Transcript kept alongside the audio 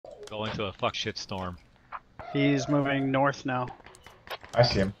Going to a fuck shit storm. He's moving north now. I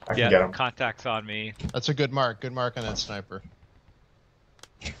see him. I can get him. Contacts on me. That's a good mark. Good mark on that sniper.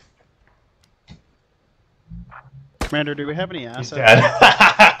 Commander, do we have any assets? He's dead.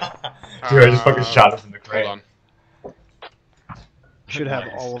 Dude, I just fucking shot us in the crate. Hold on. Should have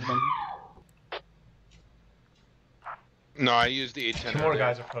all of them. No, I used the 810. Two more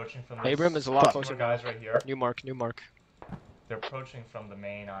guys approaching from this. Abram is a lot Two closer. more guys right here. New mark, new mark. They're approaching from the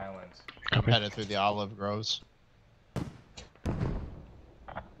main island. I'm headed through the olive groves.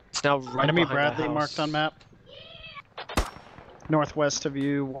 It's now right Enemy behind Bradley that house. marked on map. Northwest of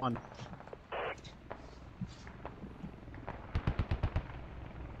you, 1.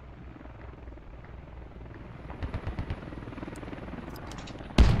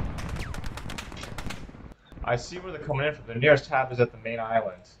 I see where they're coming in from. The nearest hab is at the main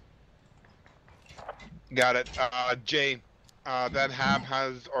island. Got it. Jay, that hab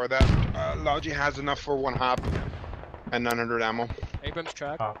has, or that Logi has enough for 1 hab and 900 ammo. Abrams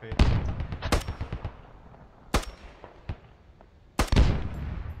track. Copy.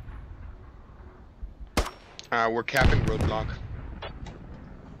 We're capping roadblock.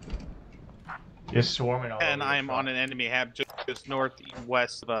 You're swarming all And over I the am front. on an enemy hab just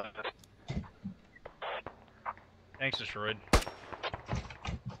northwest of Thanks, destroyed.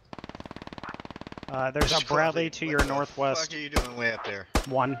 There's a Bradley to your northwest. What are you doing way up there?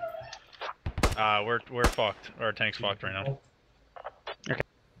 1. We're fucked. Our tank's fucked right now.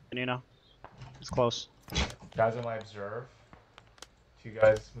 You know, it's close. Guys on my observe. 2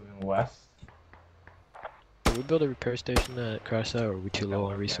 guys moving west. Can we build a repair station at Crash Out, or are we too low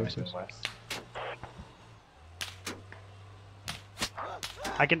on resources? West.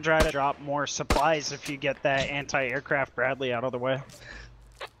 I can try to drop more supplies if you get that anti-aircraft Bradley out of the way.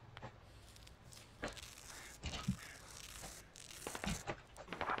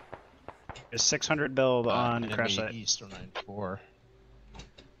 There's 600 build on enemy crash site. east 094.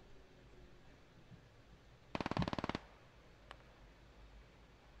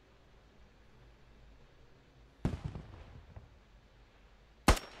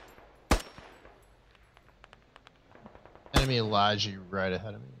 Enemy Logi right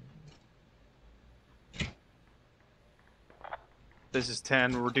ahead of me. This is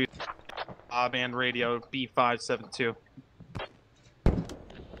 10. Reduce band radio B572.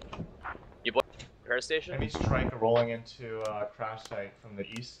 Repair station? Enemy striker rolling into crash site from the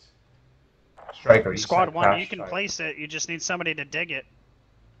east. Striker, east Squad side 1, crash you can site. place it. You just need somebody to dig it.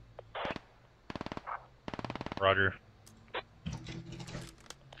 Roger.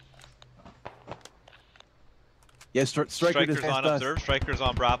 Yeah, Striker just Strikers on asked us. observe. Strikers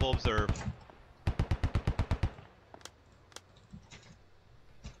on Bravo observe.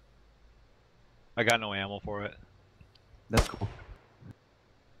 I got no ammo for it. That's cool.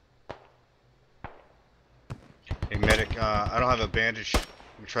 Hey medic, I don't have a bandage. Let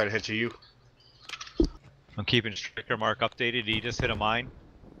me try to head to you. I'm keeping Striker Mark updated. He just hit a mine.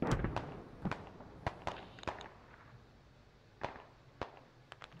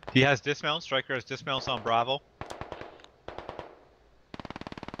 He has dismounts. Striker has dismounts on Bravo.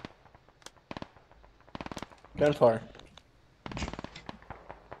 Gunfire.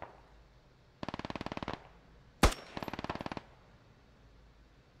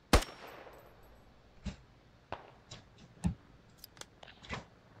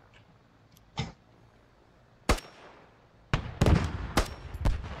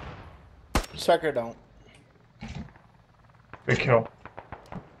 Striker don't. Good kill.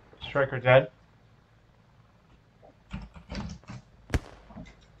 Striker dead.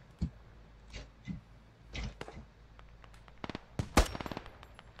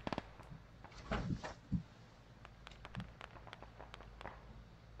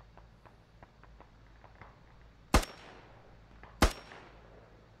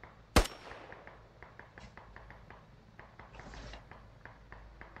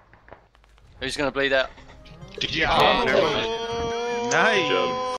 Who's gonna bleed out? Yeah. Nice.